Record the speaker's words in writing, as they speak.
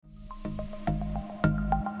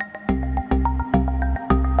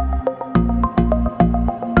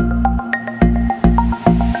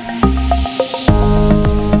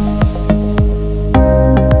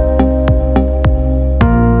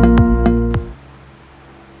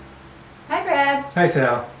Hi,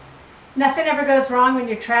 Sal. Nothing ever goes wrong when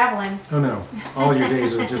you're traveling, Oh no, all your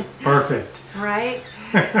days are just perfect. right?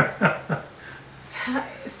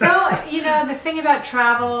 So, the thing about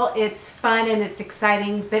travel, it's fun and it's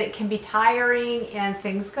exciting, but it can be tiring and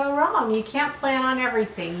things go wrong. You can't plan on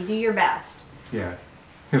everything. You do your best. Yeah.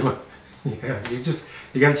 Yeah,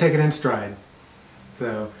 you got to take it in stride.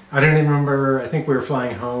 So, I don't even remember, I think we were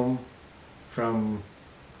flying home from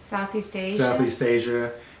Southeast Asia. Southeast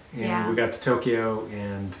Asia, and Yeah. we got to Tokyo,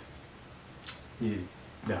 and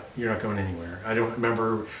you're not going anywhere. I don't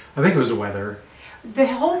remember, I think it was the weather. The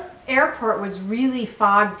whole airport was really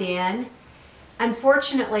fogged in.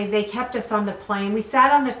 Unfortunately, they kept us on the plane. We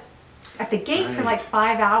sat at the gate for Right. like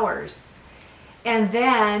 5 hours. And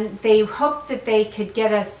then they hoped that they could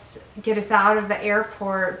get us out of the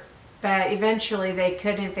airport, but eventually they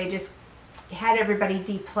couldn't. They just had everybody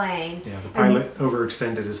deplane. Yeah, the pilot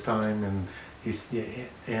overextended his time,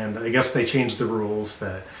 and I guess they changed the rules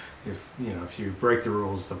that if you break the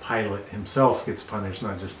rules, the pilot himself gets punished,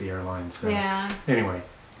 not just the airline. So Yeah. anyway,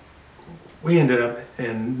 we ended up,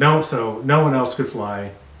 and no one else could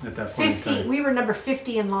fly at that point in 50. time. We were number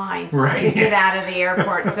 50 in line Right. to get out of the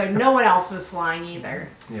airport, so no one else was flying either.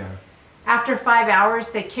 Yeah, After 5 hours,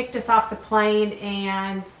 they kicked us off the plane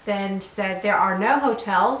and then said there are no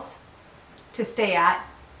hotels to stay at.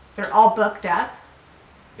 They're all booked up.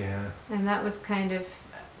 yeah. And that was kind of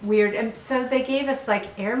weird. And so they gave us like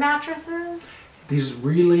air mattresses. These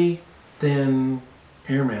really thin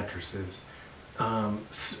air mattresses.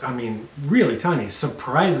 Really tiny,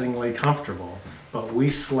 surprisingly comfortable. But we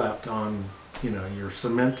slept on, your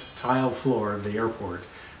cement tile floor of the airport,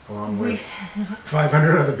 along with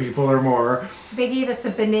 500 other people or more. They gave us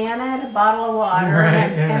a banana and a bottle of water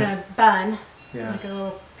Right, and a bun, Yeah, like a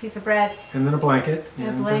little piece of bread, and then a blanket. and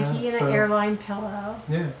a blankie and so- an airline pillow.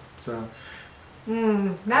 Yeah, so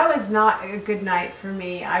That was not a good night for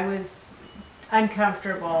me. I was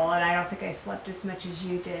uncomfortable, and I don't think I slept as much as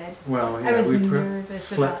you did. well, yeah, I was we nervous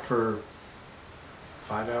slept about- for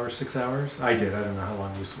 5 hours, 6 hours. I did. I don't know how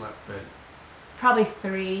long you slept, but Probably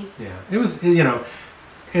 3. yeah, it was.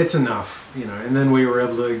 It's enough. And then we were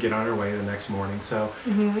able to get on our way the next morning. So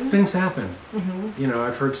things happen.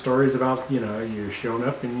 I've heard stories about you're showing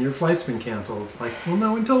up and your flight's been canceled. Like, well,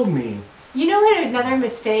 no one told me. You know what another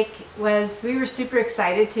mistake was? We were super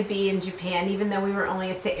excited to be in Japan, even though we were only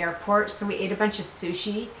at the airport. So we ate a bunch of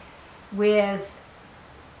sushi with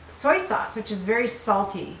soy sauce, which is very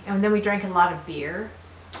salty. And then we drank a lot of beer.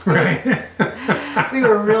 Right. We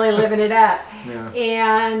were really living it up. Yeah.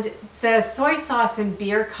 And the soy sauce and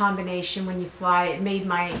beer combination when you fly, it made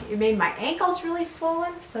my ankles really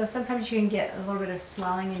swollen. So sometimes you can get a little bit of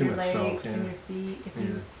swelling in Too your much salt, legs yeah. and your feet. If Yeah.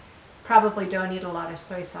 you probably don't eat a lot of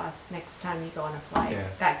soy sauce next time you go on a flight. Yeah.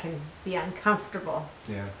 That can be uncomfortable.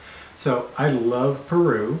 Yeah. So I love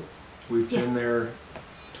Peru. We've Yeah. been there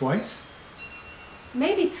twice.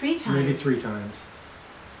 Maybe 3 times. Maybe 3 times.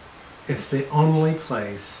 It's the only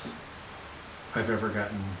place I've ever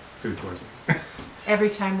gotten food poisoning. Every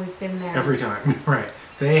time we've been there. Every time, right?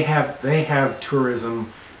 They have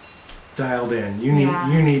tourism dialed in. You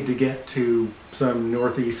Yeah. need to get to some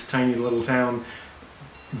northeast tiny little town.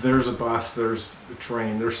 There's a bus, there's a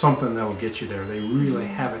train, there's something that'll get you there. They really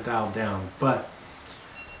have it dialed down. But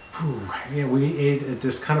we ate at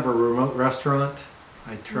this kind of a remote restaurant.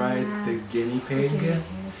 I tried Yeah. the guinea pig. Okay.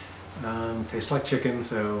 Tastes like chicken,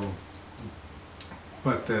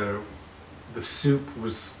 but the soup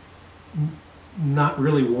was not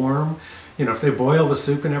really warm. If they boil the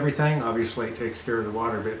soup and everything, obviously it takes care of the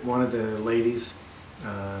water. But one of the ladies,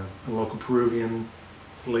 a local Peruvian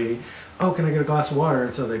lady, oh, can I get a glass of water?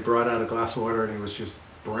 And so they brought out a glass of water, and it was just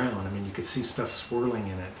brown. You could see stuff swirling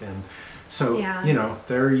in it, and so Yeah.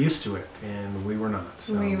 they're used to it, and we were not.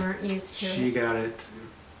 So We weren't used to she it. got it.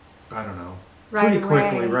 I don't know. Right Pretty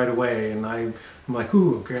quickly, away. right away, and I'm like,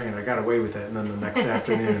 ooh, okay, and I got away with it. And then the next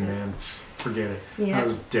afternoon, man, forget it. Yeah. I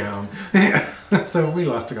was down. So we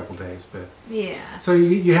lost a couple days, but Yeah. so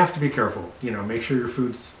you have to be careful. Make sure your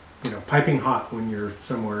food's piping hot when you're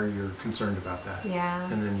somewhere you're concerned about that. Yeah.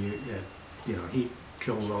 And then heat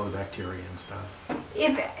kills all the bacteria and stuff.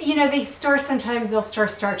 If they'll store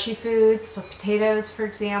starchy foods, like potatoes, for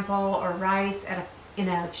example, or rice in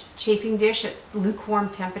a chafing dish at lukewarm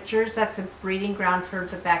temperatures. That's a breeding ground for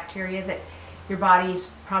the bacteria that your body's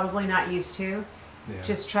probably not used to. Yeah.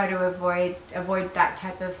 Just try to avoid that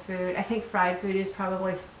type of food. I think fried food is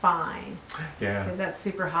probably fine Yeah. because that's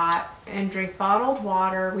super hot. And drink bottled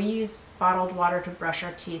water. We use bottled water to brush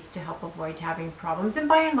our teeth to help avoid having problems. And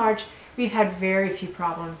by and large, we've had very few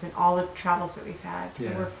problems in all the travels that we've had. So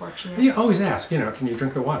Yeah. we're fortunate. You always ask, can you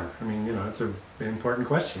drink the water? I mean, it's an important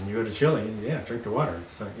question. You go to Chile, yeah, drink the water.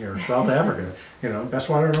 It's South Africa, best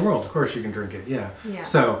water in the world. Of course you can drink it. Yeah. Yeah.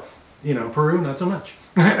 So, Peru, not so much.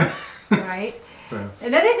 Right. So.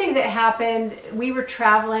 Another thing that happened, we were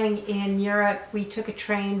traveling in Europe. We took a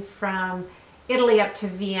train from Italy up to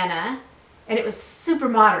Vienna, and it was super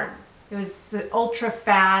modern. It was the ultra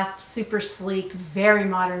fast, super sleek, very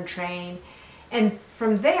modern train. And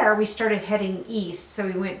from there, we started heading east. So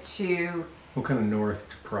we went to... Well, kind of north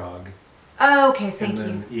to Prague. Oh, okay, thank you.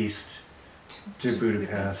 And then east to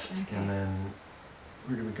Budapest. Okay. And then,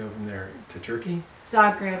 where did we go from there? To Turkey?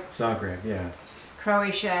 Zagreb, Yeah.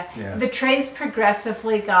 Croatia. Yeah. The trains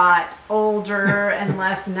progressively got older and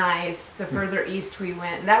less nice the further east we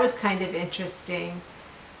went. And that was kind of interesting.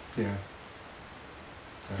 Yeah.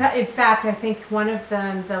 So, in fact, I think one of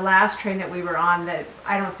them, the last train that we were on, that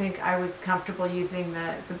I don't think I was comfortable using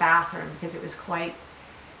the bathroom because it was quite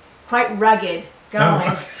rugged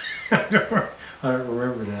going. Oh, I don't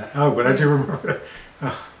remember that. Oh, but I do remember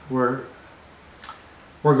that.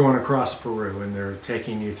 We're going across Peru, and they're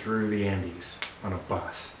taking you through the Andes on a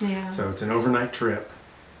bus. Yeah. So it's an overnight trip,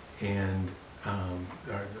 and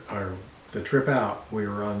the trip out, we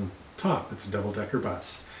were on top. It's a double-decker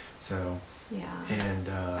bus. So. Yeah.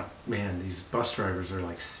 And man, these bus drivers are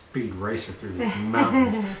like speed racer through these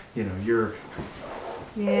mountains. You're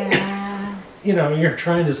Yeah. you're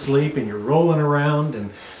trying to sleep and you're rolling around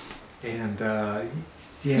and yeah.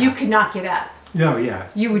 You could not get up. No, yeah.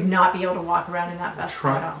 You would not be able to walk around in that bus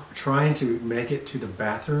at all. Trying to make it to the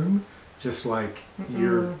bathroom, just like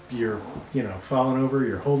you're falling over.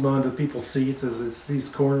 You're holding on to people's seats as he's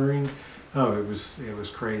cornering. Oh, it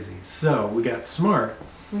was crazy. So we got smart.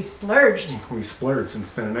 We splurged. We splurged and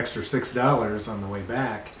spent an extra $6 on the way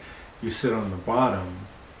back. You sit on the bottom,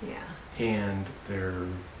 Yeah. and they're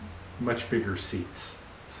much bigger seats.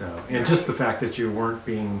 So, and just the fact that you weren't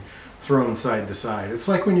being thrown side to side. It's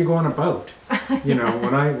like when you go on a boat.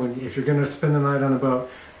 If you're going to spend the night on a boat,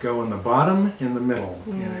 go on the bottom, in the middle,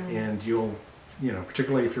 and you'll,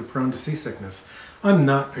 particularly if you're prone to seasickness. I'm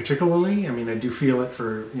not particularly. I mean, I do feel it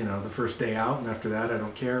for the first day out, and after that, I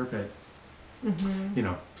don't care. But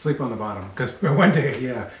sleep on the bottom. Because one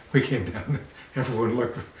day, we came down and everyone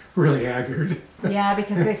looked really haggard. Yeah,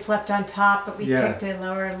 because they slept on top, but we Yeah. picked a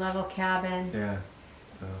lower level cabin. Yeah.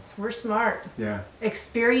 So, We're smart. yeah.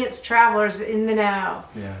 Experienced travelers in the know.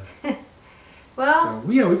 Yeah. Well,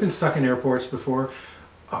 So, we've been stuck in airports before.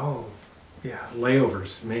 Oh, yeah,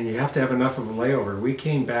 layovers. Man, you have to have enough of a layover. We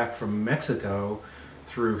came back from Mexico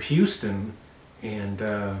through Houston, and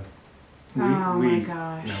my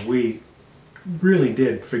gosh. we really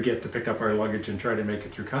did forget to pick up our luggage and try to make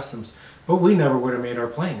it through customs. But we never would have made our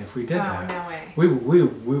plane if we did that. no way. We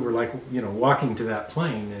were like, walking to that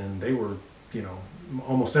plane, and they were,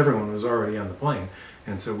 almost everyone was already on the plane.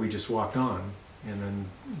 And so we just walked on and then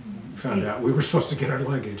found out we were supposed to get our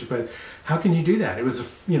luggage. But how can you do that? It was,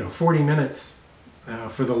 40 minutes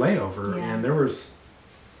for the layover, Yeah. and there was...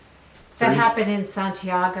 That 30 happened in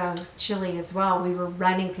Santiago, Chile as well. We were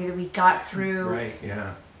running through, we got through Right,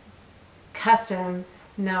 yeah, customs,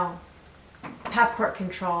 passport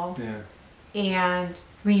control, yeah. and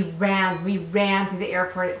we ran through the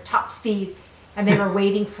airport at top speed, and they were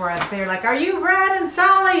waiting for us. They were like, "Are you Brad and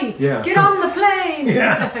Sally? Yeah. Get on the plane!"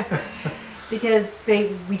 Yeah. Because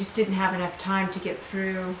we just didn't have enough time to get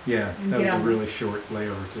through. Yeah, And that get was a on. really short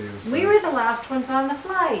layover too. So. We were the last ones on the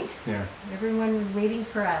flight. Yeah, Everyone was waiting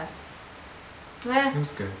for us. it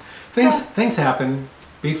was good. Things happen.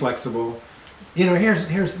 Be flexible.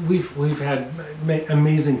 Here's we've had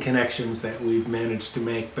amazing connections that we've managed to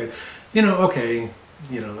make, but okay,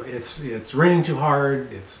 it's raining too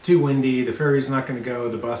hard, it's too windy, the ferry's not going to go,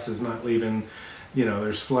 the bus is not leaving,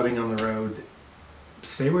 there's flooding on the road.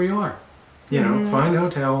 Stay where you are. Find a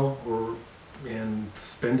hotel and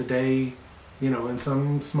spend a day, in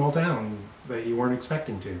some small town that you weren't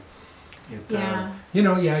expecting to. Yeah. You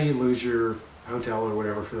lose your hotel or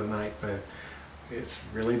whatever for the night, but it's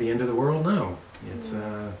really the end of the world. No, it's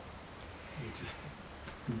you just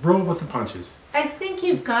roll with the punches. I think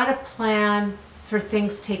you've got to plan for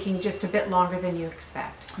things taking just a bit longer than you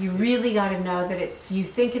expect. You really got to know that you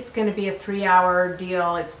think it's going to be a 3-hour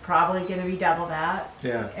deal. It's probably going to be double that.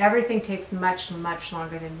 Yeah. Everything takes much, much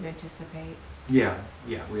longer than you anticipate. Yeah.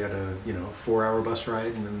 We had a 4-hour bus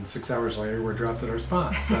ride, and then 6 hours later we're dropped at our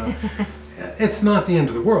spot. So it's not the end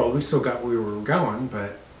of the world. We still got where we were going,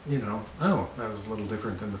 but you know, oh, that was a little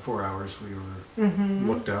different than the 4 hours we were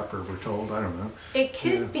looked up or were told. I don't know. It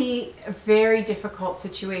could Yeah. be a very difficult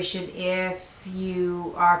situation if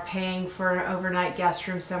you are paying for an overnight guest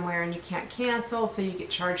room somewhere and you can't cancel, so you get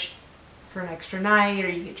charged for an extra night, or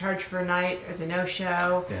you get charged for a night as a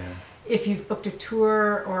no-show. Yeah. If you've booked a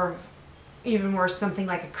tour, or even worse, something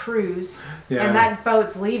like a cruise, Yeah. and that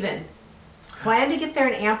boat's leaving, plan to get there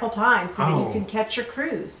in ample time so that you Oh. can catch your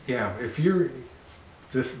cruise. Yeah, if you're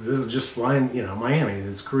this is just flying, you know, Miami.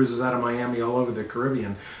 There's cruises out of Miami all over the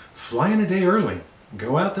Caribbean. Fly in a day early.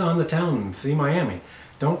 Go out on the town and see Miami.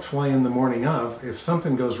 Don't fly in the morning of. If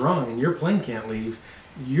something goes wrong and your plane can't leave,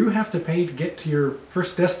 you have to pay to get to your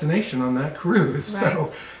first destination on that cruise. Right.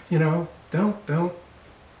 So, you know, don't.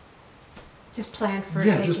 Just plan for it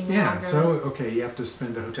Yeah, taking just yeah. longer. So okay, you have to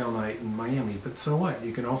spend a hotel night in Miami, but so what?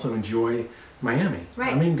 You can also enjoy Miami.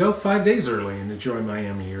 Right. I mean, go 5 days early and enjoy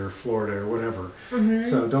Miami or Florida or whatever. Mm-hmm.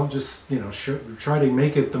 So don't just try to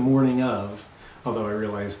make it the morning of. Although I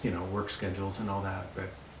realized work schedules and all that, but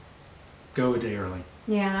go a day early.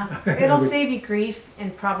 Yeah, I it'll would- save you grief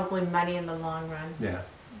and probably money in the long run. Yeah,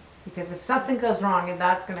 Because if something goes wrong, and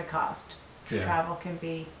that's going to cost, Yeah. travel can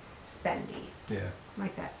be spendy yeah.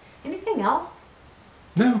 like that. Anything else?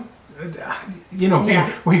 No,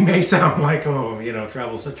 Yeah. we may sound like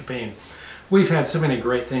travel's such a pain. We've had so many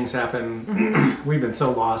great things happen. Mm-hmm. We've been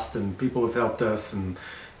so lost, and people have helped us, and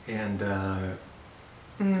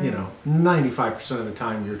 95% of the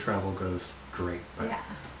time your travel goes great. But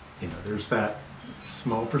Yeah. there's that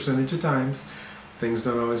small percentage of times things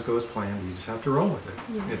don't always go as planned. You just have to roll with it.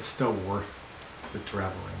 Yeah. It's still worth the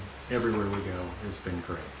traveling. Everywhere we go, it's been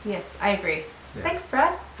great. Yes, I agree. Yeah. Thanks,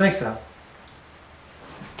 Brad. Thanks, Al.